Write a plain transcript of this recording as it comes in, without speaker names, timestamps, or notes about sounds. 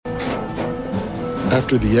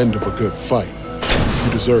After the end of a good fight,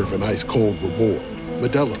 you deserve an ice-cold reward.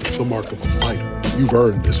 Modelo, the mark of a fighter. You've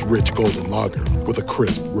earned this rich golden lager with a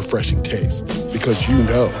crisp, refreshing taste. Because you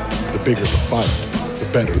know, the bigger the fight, the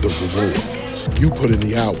better the reward. You put in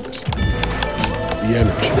the hours, the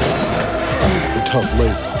energy, the tough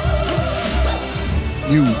labor.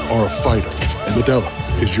 You are a fighter, and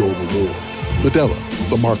Modelo is your reward. Modelo,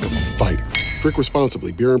 the mark of a fighter. Drink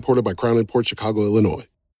responsibly. Beer imported by Crown Imports, Chicago, Illinois.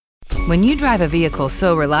 When you drive a vehicle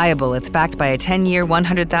so reliable it's backed by a 10-year,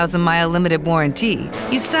 100,000-mile limited warranty,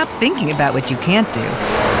 you stop thinking about what you can't do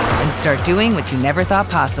and start doing what you never thought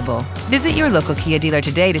possible. Visit your local Kia dealer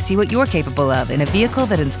today to see what you're capable of in a vehicle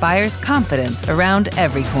that inspires confidence around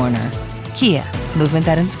every corner. Kia, movement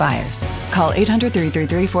that inspires. Call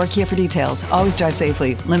 800-333-4KIA for details. Always drive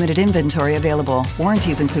safely. Limited inventory available.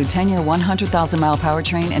 Warranties include 10-year, 100,000-mile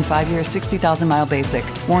powertrain and 5-year, 60,000-mile basic.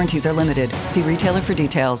 Warranties are limited. See retailer for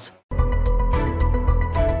details.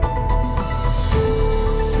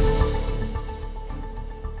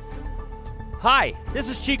 Hi, this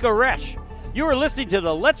is Chico Resch. You are listening to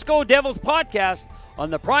the Let's Go Devils podcast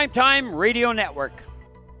on the Primetime Radio Network.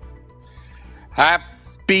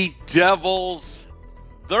 Happy Devils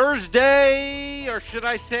Thursday, or should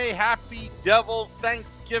I say Happy Devils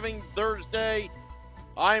Thanksgiving Thursday.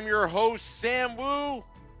 I'm your host, Sam Wu,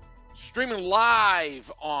 streaming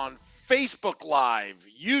live on Facebook Live,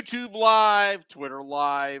 YouTube Live, Twitter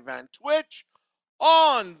Live, and Twitch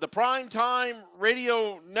on the Primetime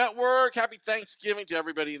Radio Network. Happy Thanksgiving to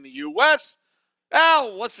everybody in the U.S.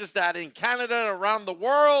 Let's just add in Canada and around the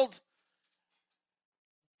world.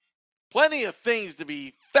 Plenty of things to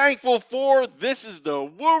be thankful for. This is the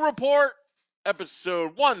Woo Report,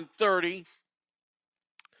 episode 130.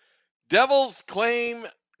 Devils claim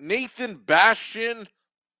Nathan Bastian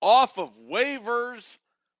off of waivers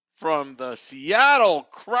from the Seattle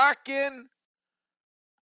Kraken.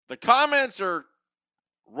 The comments are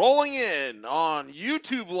rolling in on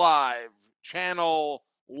YouTube Live channel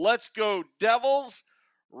Let's Go Devils.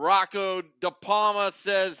 Rocco DePalma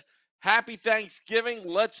says, Happy Thanksgiving.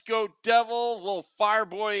 Let's go Devils. Little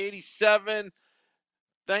Fireboy 87.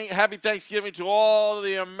 Happy Thanksgiving to all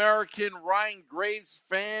the American Ryan Graves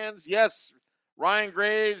fans. Yes, Ryan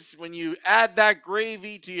Graves, when you add that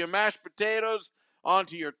gravy to your mashed potatoes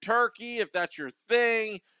onto your turkey, if that's your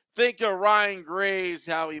thing, think of Ryan Graves,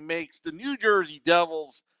 how he makes the New Jersey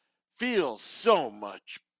Devils feel so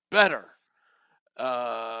much better.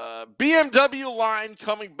 BMW line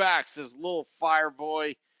coming back, says Little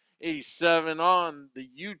Fireboy 87 on the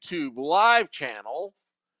YouTube Live channel.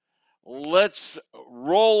 Let's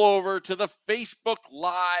roll over to the Facebook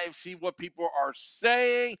Live, see what people are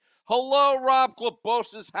saying. Hello, Rob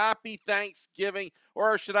Klabosis. Happy Thanksgiving,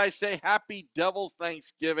 or should I say Happy Devils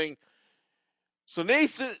Thanksgiving. So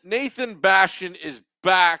Nathan Bastian is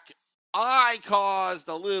back. I caused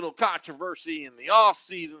a little controversy in the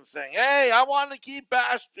offseason saying, hey, I want to keep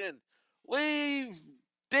Bastian. Leave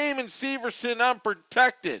Damon Severson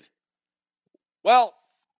unprotected. Well,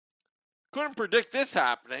 couldn't predict this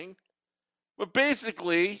happening, but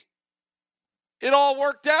basically, it all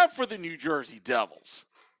worked out for the New Jersey Devils.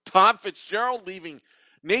 Tom Fitzgerald leaving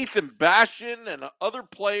Nathan Bastian and other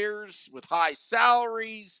players with high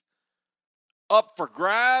salaries up for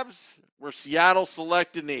grabs, where Seattle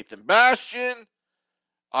selected Nathan Bastian.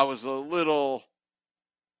 I was a little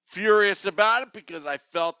furious about it because I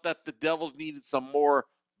felt that the Devils needed some more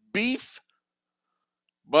beef.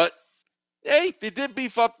 But, hey, they did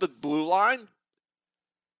beef up the blue line.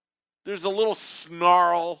 There's a little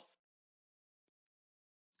snarl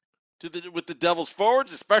with the Devils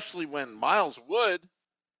forwards, especially when Miles Wood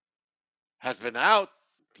has been out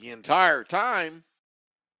the entire time.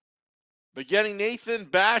 But getting Nathan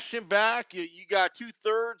Bastian back, you got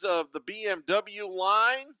 2/3 of the BMW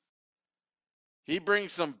line. He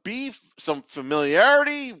brings some beef, some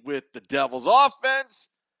familiarity with the Devils offense.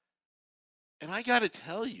 And I got to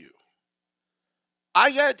tell you,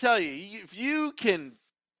 if you can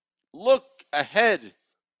look ahead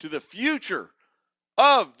to the future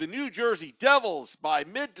of the New Jersey Devils by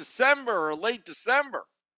mid-December or late December,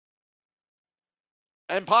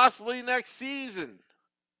 and possibly next season,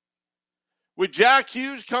 with Jack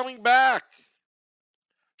Hughes coming back,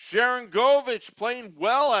 Sharon Govich playing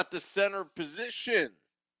well at the center position,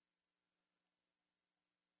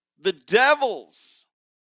 the Devils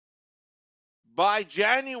by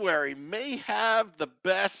January may have the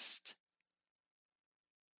best,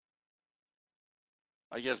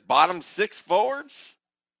 bottom six forwards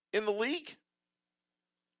in the league.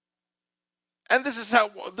 And this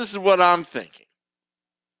is what I'm thinking.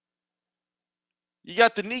 You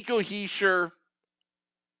got the Nico Hischier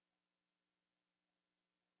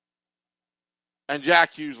and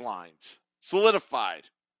Jack Hughes lines. Solidified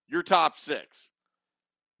your top 6.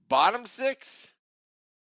 Bottom 6,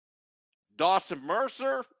 Dawson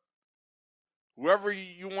Mercer, whoever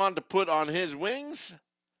you wanted to put on his wings.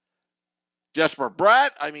 Jesper Bratt.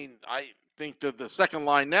 I mean, I think that the second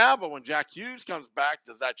line now, but when Jack Hughes comes back,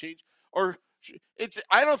 does that change? Or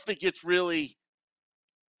I don't think it's really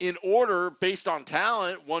in order based on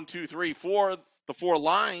talent, 1, 2, 3, 4, the 4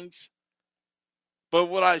 lines. But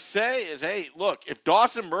what I say is, hey, look, if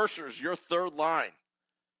Dawson Mercer is your third line,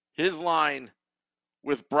 his line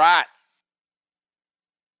with Bratt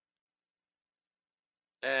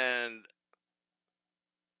and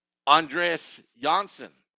Andreas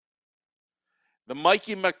Janssen, the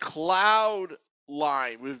Mikey McLeod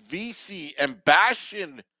line with VC and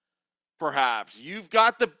Bastian, perhaps. You've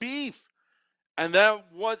got the beef. And then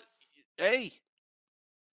what? Hey.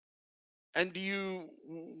 And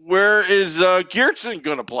where is Geertsen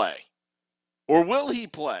going to play? Or will he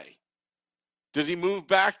play? Does he move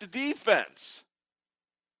back to defense?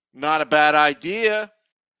 Not a bad idea.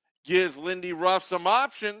 Gives Lindy Ruff some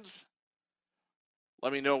options.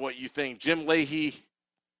 Let me know what you think. Jim Leahy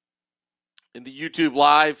in the YouTube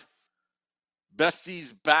Live.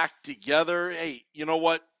 Besties back together. Hey, you know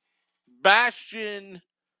what? Bastian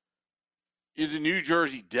is a New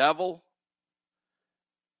Jersey Devil.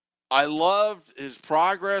 I loved his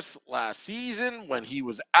progress last season. When he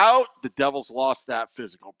was out, the Devils lost that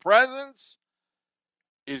physical presence.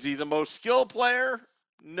 Is he the most skilled player?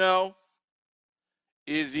 No.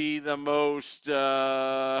 Is he the most,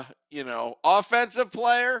 offensive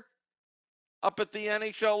player up at the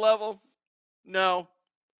NHL level? No.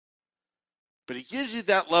 But he gives you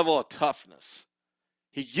that level of toughness.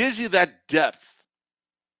 He gives you that depth.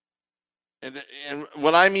 And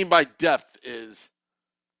what I mean by depth is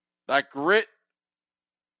that grit,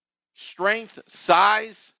 strength,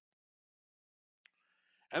 size.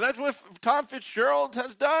 And that's what Tom Fitzgerald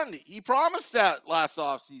has done. He promised that last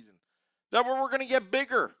offseason, that we're going to get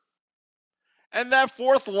bigger. And that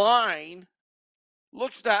fourth line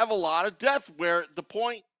looks to have a lot of depth, where the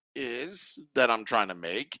point is that I'm trying to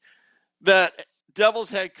make, that Devils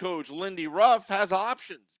head coach Lindy Ruff has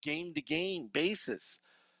options, game-to-game basis.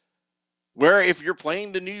 Where if you're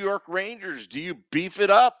playing the New York Rangers, do you beef it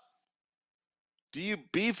up? Do you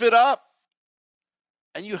beef it up?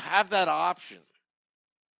 And you have that option.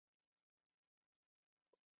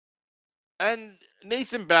 And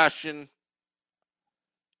Nathan Bastian,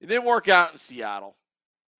 it didn't work out in Seattle.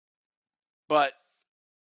 But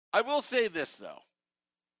I will say this, though.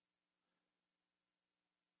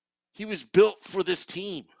 He was built for this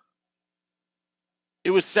team.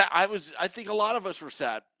 It was sad. I think a lot of us were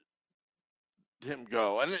sad to him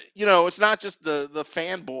go. And, it's not just the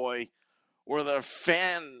fanboy or the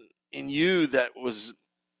fan in you that was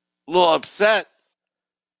a little upset,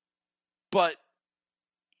 but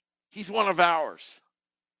he's one of ours.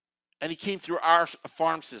 And he came through our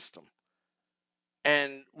farm system.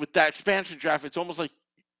 And with that expansion draft, it's almost like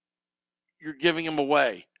you're giving him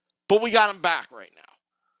away. But we got him back right now.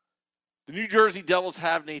 The New Jersey Devils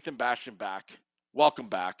have Nathan Bastian back. Welcome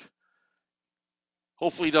back.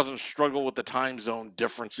 Hopefully he doesn't struggle with the time zone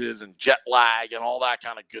differences and jet lag and all that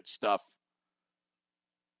kind of good stuff.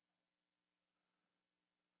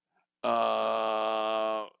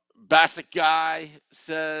 Bassett Guy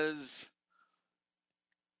says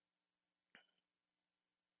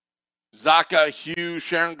Zaka, Hughes,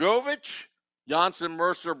 Sharangovich, Janssen,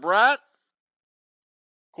 Mercer, Bratt,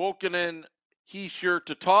 Kuokkanen, Hischier,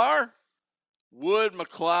 Tatar, Wood,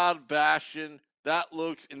 McLeod, Bastian. That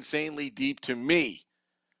looks insanely deep to me.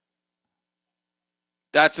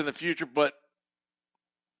 That's in the future, but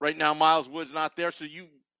right now Miles Wood's not there, so you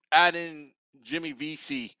add in Jimmy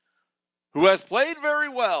Vesey, who has played very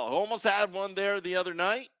well. Almost had one there the other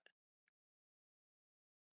night.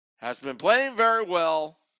 Has been playing very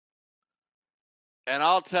well. And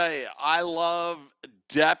I'll tell you, I love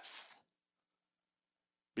depth,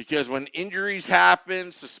 because when injuries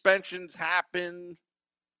happen, suspensions happen,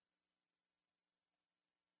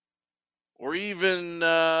 or even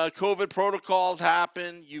COVID protocols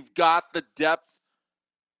happen, you've got the depth.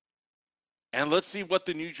 And let's see what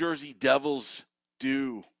the New Jersey Devils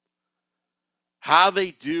do. How they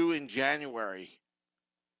do in January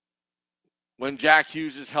when Jack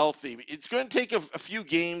Hughes is healthy. It's going to take a few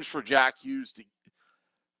games for Jack Hughes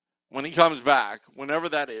when he comes back, whenever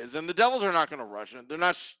that is. And the Devils are not going to rush him. They're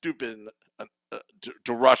not stupid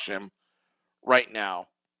to rush him right now.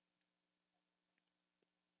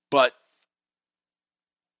 But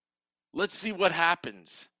let's see what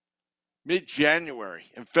happens mid-January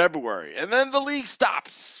and February. And then the league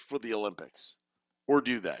stops for the Olympics. Or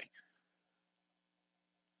do they?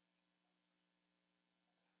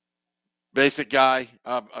 Bassett Guy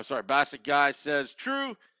says,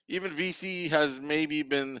 true, even VC has maybe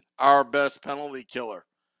been our best penalty killer.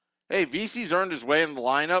 Hey, VC's earned his way in the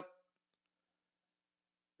lineup,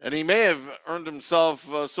 and he may have earned himself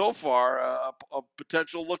so far a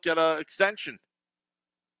potential look at an extension.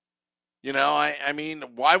 You know, I mean,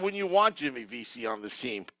 why wouldn't you want Jimmy VC on this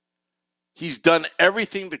team? He's done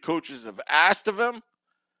everything the coaches have asked of him,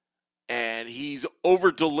 and he's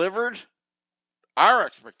over-delivered our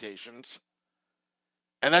expectations.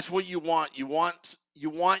 And that's what you want. You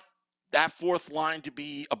want that fourth line to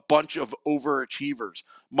be a bunch of overachievers.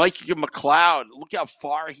 Mikey McLeod, look how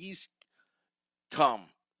far he's come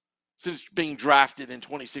since being drafted in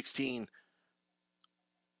 2016.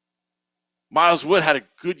 Miles Wood had a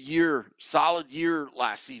good year, solid year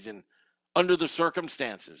last season under the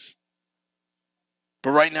circumstances. But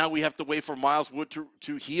right now we have to wait for Miles Wood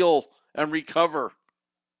to heal and recover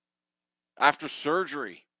after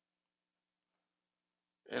surgery.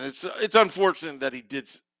 And it's unfortunate that he did,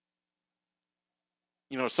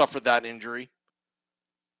 suffer that injury.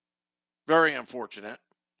 Very unfortunate.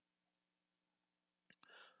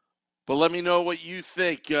 But let me know what you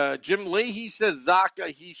think. Jim Leahy says Zacha,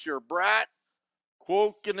 Hischier, Bratt,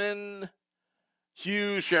 Kuokkanen,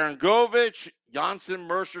 Hughes, Sharangovich, Janssen,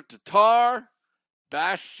 Mercer, Tatar,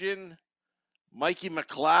 Bastian, Mikey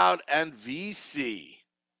McLeod, and VC.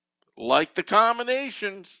 Like the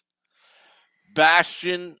combinations.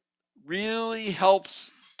 Bastian really helps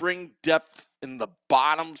bring depth in the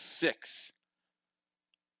bottom six.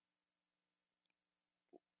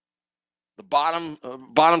 The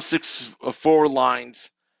bottom six forward lines.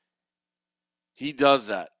 He does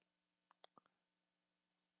that.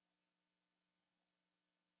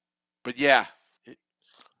 But yeah,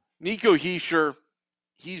 Nico Hischier,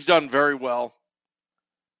 he's done very well.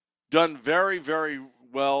 Done very, very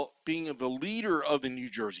well being the leader of the New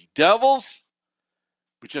Jersey Devils,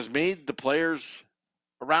 which has made the players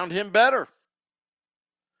around him better.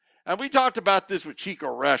 And we talked about this with Chico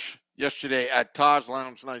Resch yesterday at Todd's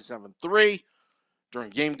Lounge 97.3 during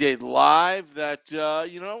Game Day Live that,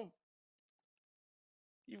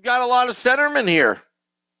 you've got a lot of centermen here.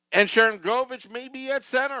 And Sharangovich may be at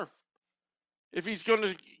center if he's going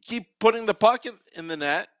to keep putting the puck in the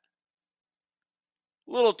net.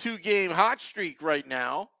 Little 2-game hot streak right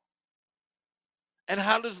now. And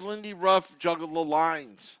how does Lindy Ruff juggle the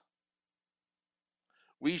lines?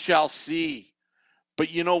 We shall see. But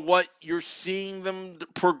you know what? You're seeing them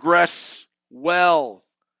progress well.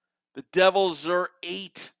 The Devils are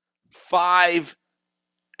 8-5-4.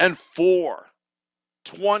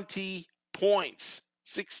 20 points.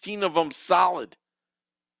 16 of them solid.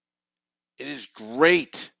 It is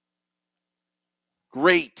great.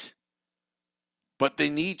 Great. But they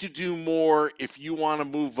need to do more if you want to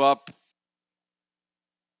move up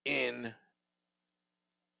in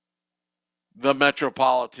the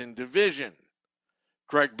Metropolitan Division.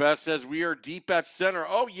 Craig Best says we are deep at center.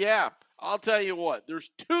 Oh, yeah. I'll tell you what. There's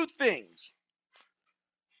two things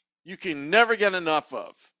you can never get enough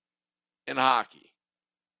of in hockey.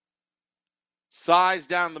 Size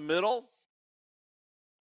down the middle.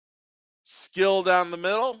 Skill down the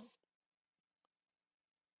middle.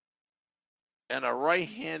 And a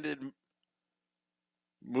right-handed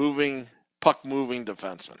puck-moving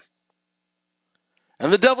defenseman.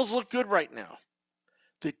 And the Devils look good right now.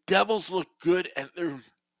 The Devils look good, and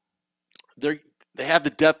they have the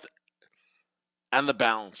depth and the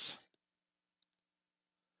balance.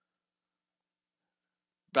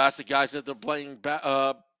 Bassett Guy said they're playing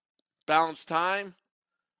balanced time.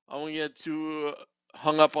 I won't get too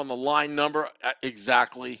hung up on the line number.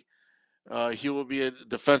 Exactly. He will be a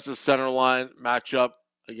defensive center line matchup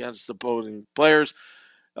against opposing players.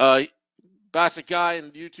 Bassett Guy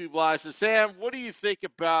in YouTube Live says, Sam, what do you think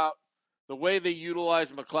about the way they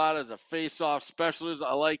utilize McLeod as a face-off specialist?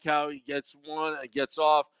 I like how he gets one and gets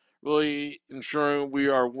off, really ensuring we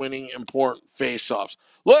are winning important face-offs.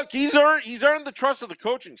 Look, he's earned the trust of the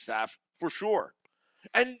coaching staff for sure.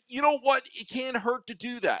 And you know what? It can't hurt to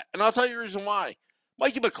do that. And I'll tell you the reason why.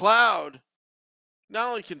 Mikey McLeod not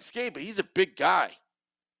only can skate, but he's a big guy.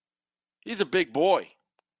 He's a big boy.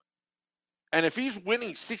 And if he's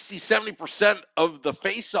winning 60, 70% of the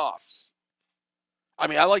face-offs, I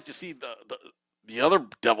mean, I like to see the other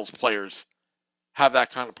Devils players have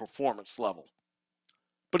that kind of performance level.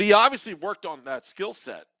 But he obviously worked on that skill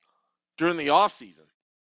set during the offseason,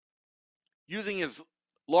 using his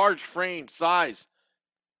large frame, size,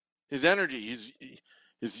 his energy,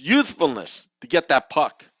 his youthfulness to get that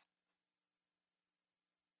puck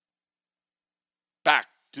back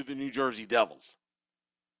to the New Jersey Devils.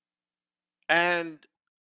 And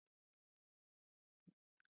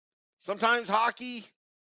Sometimes hockey,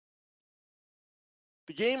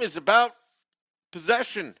 the game is about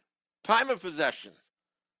possession, time of possession.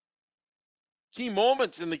 Key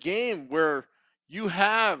moments in the game where you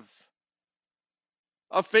have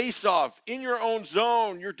a face-off in your own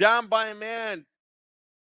zone, you're down by a man,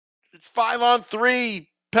 it's 5-on-3,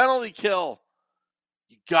 penalty kill.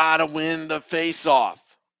 You got to win the face-off.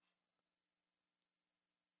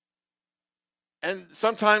 And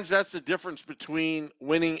sometimes that's the difference between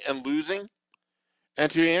winning and losing. And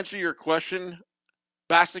to answer your question,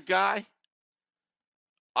 Bassett guy,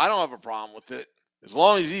 I don't have a problem with it. As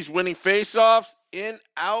long as he's winning faceoffs, in,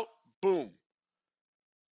 out, boom.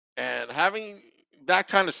 And having that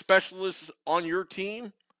kind of specialist on your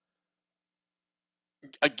team,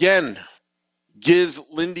 again, gives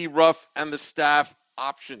Lindy Ruff and the staff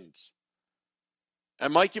options.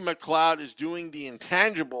 And Mikey McLeod is doing the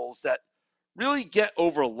intangibles that really get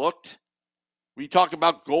overlooked. We talk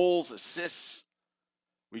about goals, assists.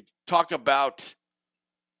 We talk about,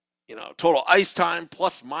 total ice time,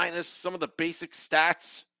 plus, minus, some of the basic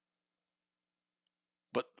stats.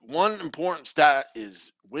 But one important stat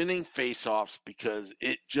is winning faceoffs because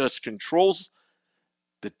it just controls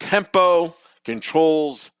the tempo,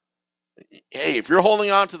 controls, hey, if you're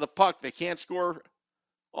holding on to the puck, they can't score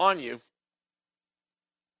on you.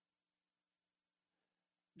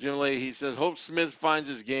 Jim Leahy says, hope Smith finds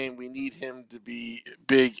his game. We need him to be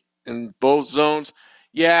big in both zones.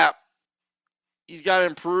 Yeah, he's got to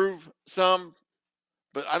improve some,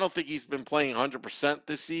 but I don't think he's been playing 100%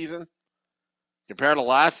 this season. Compared to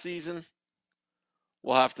last season,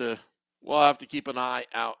 we'll have to keep an eye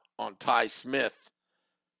out on Ty Smith.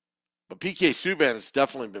 But PK Subban has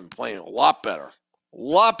definitely been playing a lot better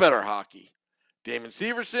hockey. Damon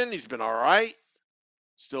Severson, he's been all right.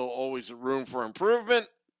 Still always room for improvement.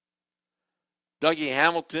 Dougie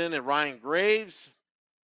Hamilton and Ryan Graves.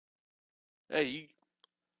 Hey,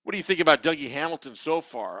 what do you think about Dougie Hamilton so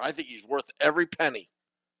far? I think he's worth every penny.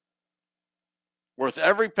 Worth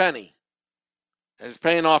every penny. And it's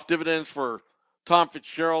paying off dividends for Tom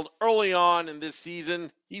Fitzgerald early on in this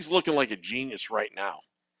season. He's looking like a genius right now.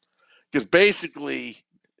 Because basically,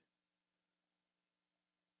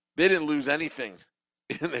 they didn't lose anything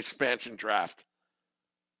in the expansion draft.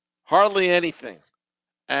 Hardly anything.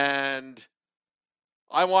 And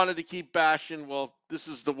I wanted to keep bashing. Well, this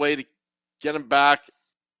is the way to get him back.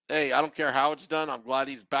 Hey, I don't care how it's done. I'm glad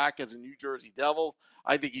he's back as a New Jersey Devil.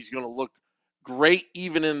 I think he's going to look great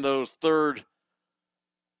even in those third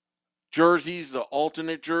jerseys, the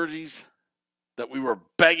alternate jerseys that we were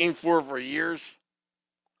begging for years.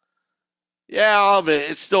 Yeah, I'll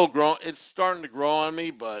admit, it's still growing. It's starting to grow on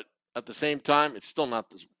me, but at the same time, it's still not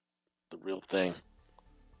the real thing.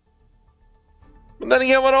 But then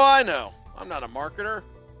again, what do I know? I'm not a marketer.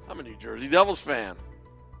 I'm a New Jersey Devils fan.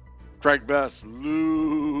 Craig Best,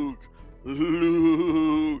 Luke.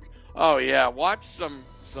 Oh yeah, watch some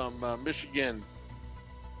Michigan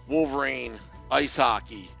Wolverine ice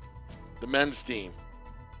hockey, the men's team.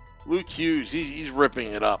 Luke Hughes, he's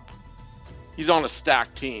ripping it up. He's on a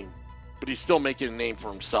stacked team, but he's still making a name for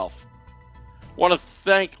himself. Want to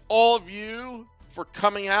thank all of you for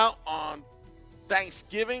coming out on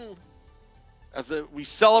Thanksgiving as we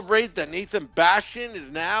celebrate that Nathan Bastian is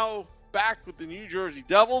now back with the New Jersey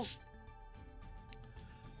Devils.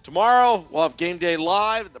 Tomorrow, we'll have Game Day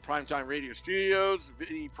Live at the Primetime Radio Studios.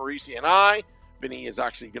 Vinny Parisi and I. Vinny is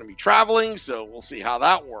actually going to be traveling, so we'll see how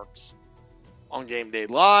that works on Game Day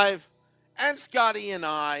Live. And Scotty and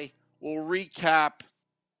I will recap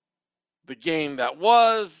the game that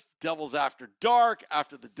was Devils After Dark,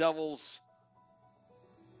 after the Devils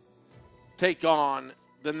take on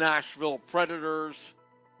the Nashville Predators.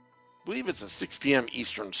 I believe it's a 6 p.m.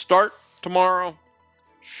 Eastern start tomorrow.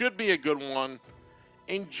 Should be a good one.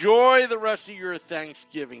 Enjoy the rest of your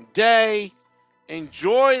Thanksgiving day.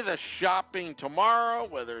 Enjoy the shopping tomorrow,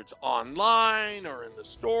 whether it's online or in the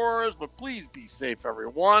stores, but please be safe,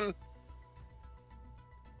 everyone.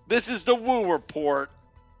 This is the Woo Report.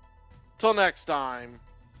 Till next time,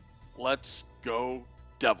 let's go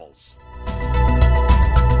Devils.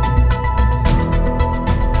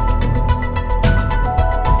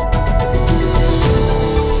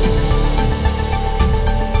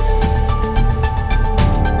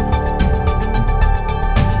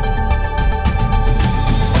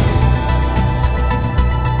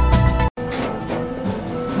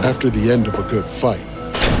 After the end of a good fight,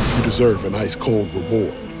 you deserve an ice-cold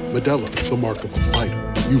reward. Modelo, the mark of a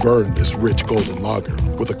fighter. You've earned this rich golden lager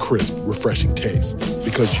with a crisp, refreshing taste.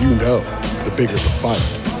 Because you know, the bigger the fight,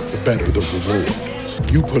 the better the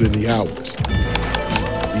reward. You put in the hours,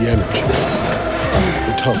 the energy,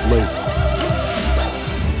 the tough labor.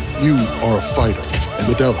 You are a fighter, and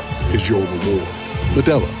Modelo is your reward.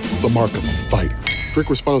 Modelo, the mark of a fighter. Drink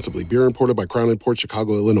responsibly. Beer imported by Crown Imports,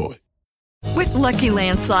 Chicago, Illinois. With Lucky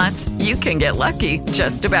Land Slots, you can get lucky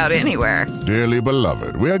just about anywhere. Dearly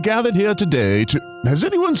beloved, we are gathered here today to... Has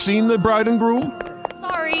anyone seen the bride and groom?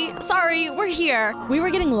 Sorry, we're here. We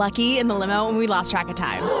were getting lucky in the limo and we lost track of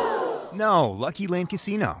time. No, Lucky Land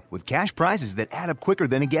Casino, with cash prizes that add up quicker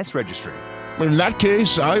than a guest registry. In that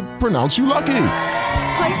case, I pronounce you lucky.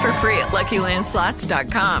 Play for free at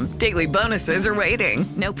LuckyLandSlots.com. Daily bonuses are waiting.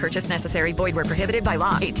 No purchase necessary. Void where prohibited by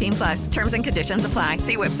law. 18+. Terms and conditions apply.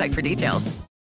 See website for details.